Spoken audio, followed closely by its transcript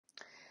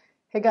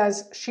Hey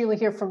guys, Sheila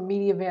here from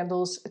Media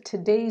Vandals.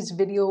 Today's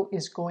video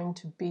is going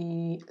to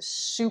be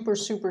super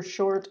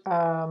short.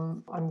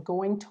 I'm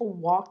going to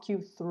walk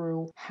you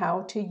through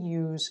how to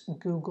use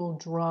Google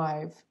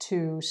Drive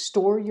to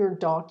store your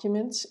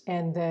documents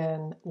and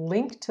then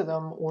link to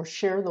them or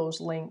share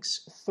those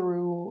links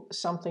through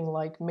something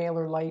like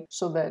MailerLite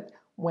so that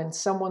when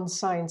someone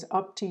signs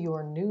up to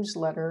your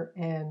newsletter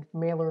and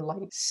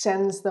MailerLite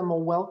sends them a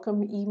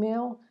welcome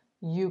email,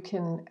 you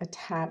can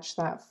attach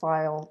that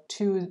file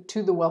to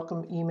the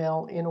welcome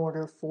email in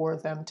order for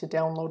them to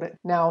download it.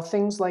 Now,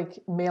 things like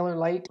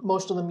MailerLite,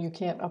 most of them you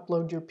can't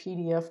upload your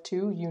PDF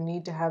to. You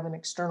need to have an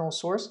external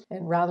source.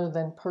 And rather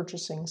than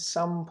purchasing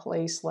some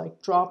place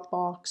like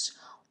Dropbox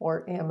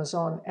or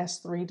Amazon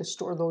S3 to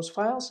store those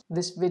files,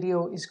 this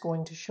video is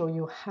going to show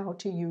you how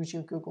to use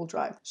your Google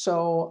Drive.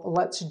 So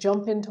let's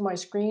jump into my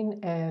screen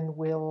and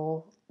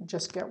we'll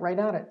just get right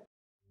at it.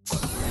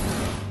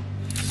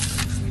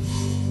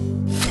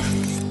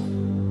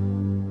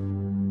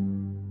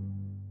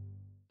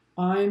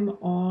 I'm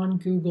on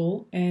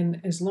Google,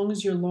 and as long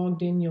as you're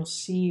logged in, you'll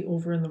see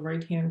over in the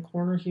right-hand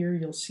corner here,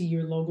 you'll see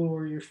your logo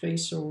or your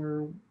face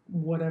or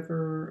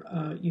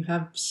whatever you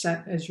have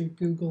set as your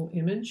Google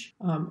image.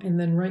 And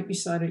then right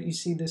beside it, you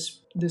see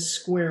this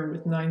square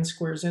with 9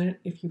 squares in it.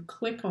 If you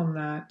click on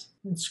that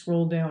and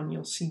scroll down,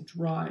 you'll see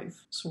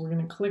Drive. So we're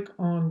going to click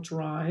on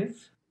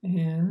Drive,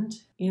 and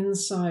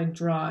inside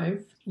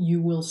Drive,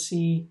 you will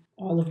see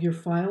all of your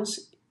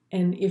files.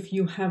 And if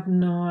you have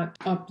not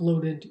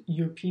uploaded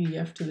your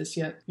PDF to this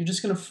yet, you're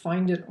just going to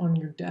find it on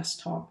your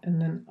desktop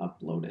and then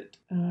upload it.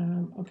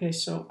 Okay,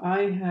 so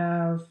I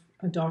have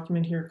a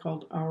document here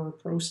called Our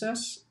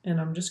Process, and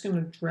I'm just going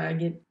to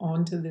drag it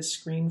onto this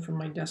screen from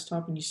my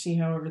desktop, and you see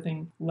how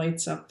everything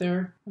lights up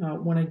there.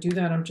 When I do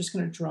that, I'm just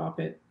going to drop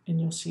it, and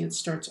you'll see it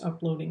starts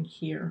uploading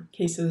here.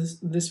 Okay, so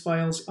this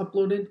file is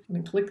uploaded. I'm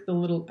going to click the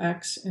little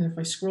X, and if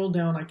I scroll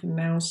down, I can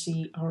now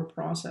see Our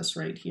Process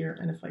right here.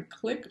 And if I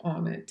click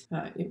on it,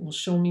 it will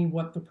show me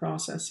what the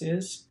process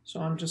is. So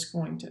I'm just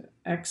going to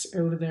X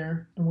out of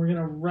there, and we're going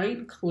to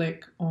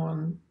right-click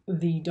on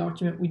the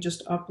document we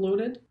just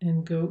uploaded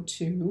and go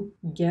to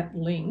Get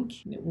Link,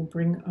 and it will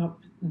bring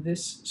up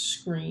this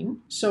screen.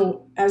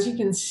 So as you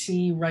can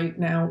see right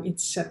now,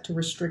 it's set to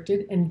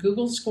restricted, and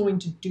Google's going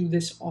to do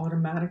this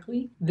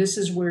automatically. This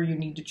is where you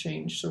need to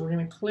change. So we're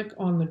going to click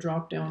on the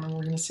drop down, and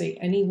we're going to say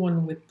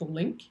anyone with the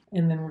link,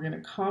 and then we're going to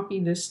copy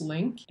this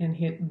link and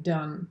hit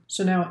done.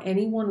 So now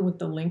anyone with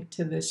the link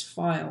to this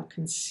file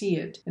can see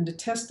it. And to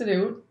test it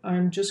out,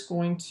 I'm just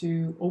going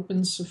to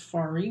open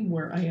Safari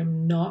where I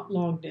am not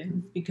logged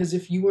in, because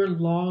if you are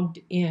logged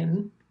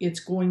in, it's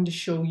going to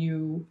show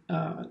you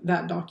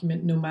that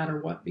document no matter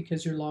what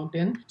because you're logged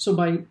in. So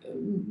by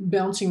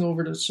bouncing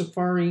over to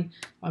Safari,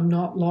 I'm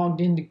not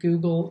logged into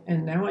Google,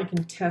 and now I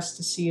can test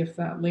to see if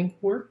that link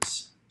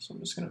works. So I'm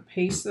just going to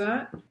paste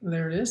that.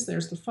 There it is.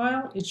 There's the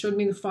file. It showed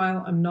me the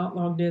file. I'm not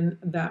logged in.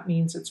 That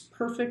means it's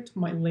perfect.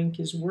 My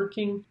link is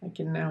working. I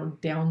can now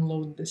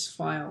download this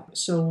file.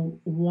 So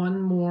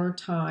one more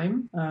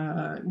time,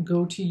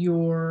 go to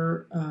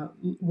your,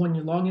 when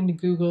you log into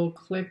Google,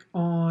 click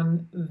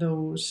on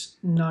those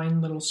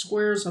 9 little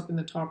squares up in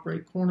the top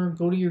right corner.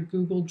 Go to your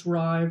Google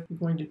Drive. You're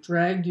going to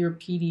drag your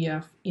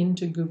PDF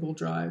into Google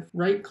Drive.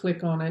 Right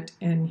click on it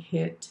and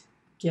hit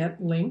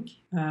Get Link,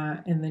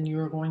 and then you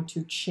are going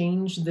to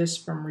change this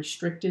from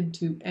restricted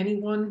to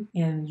anyone,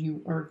 and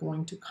you are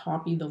going to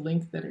copy the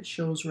link that it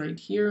shows right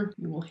here.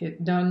 You will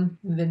hit done,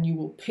 and then you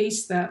will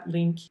paste that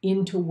link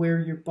into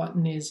where your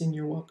button is in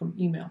your welcome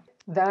email.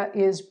 That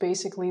is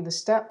basically the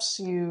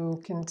steps.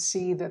 You can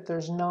see that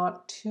there's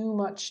not too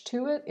much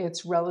to it.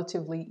 It's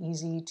relatively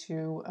easy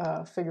to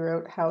figure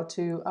out how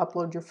to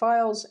upload your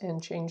files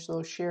and change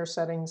those share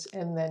settings,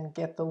 and then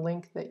get the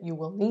link that you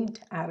will need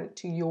to add it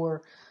to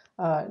your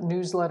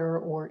newsletter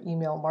or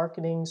email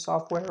marketing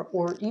software,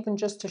 or even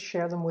just to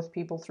share them with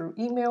people through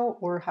email,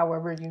 or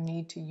however you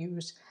need to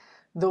use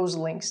those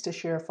links to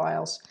share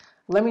files.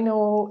 Let me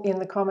know in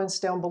the comments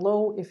down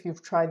below if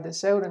you've tried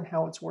this out and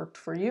how it's worked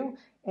for you,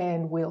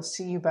 and we'll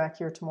see you back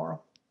here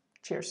tomorrow.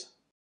 Cheers.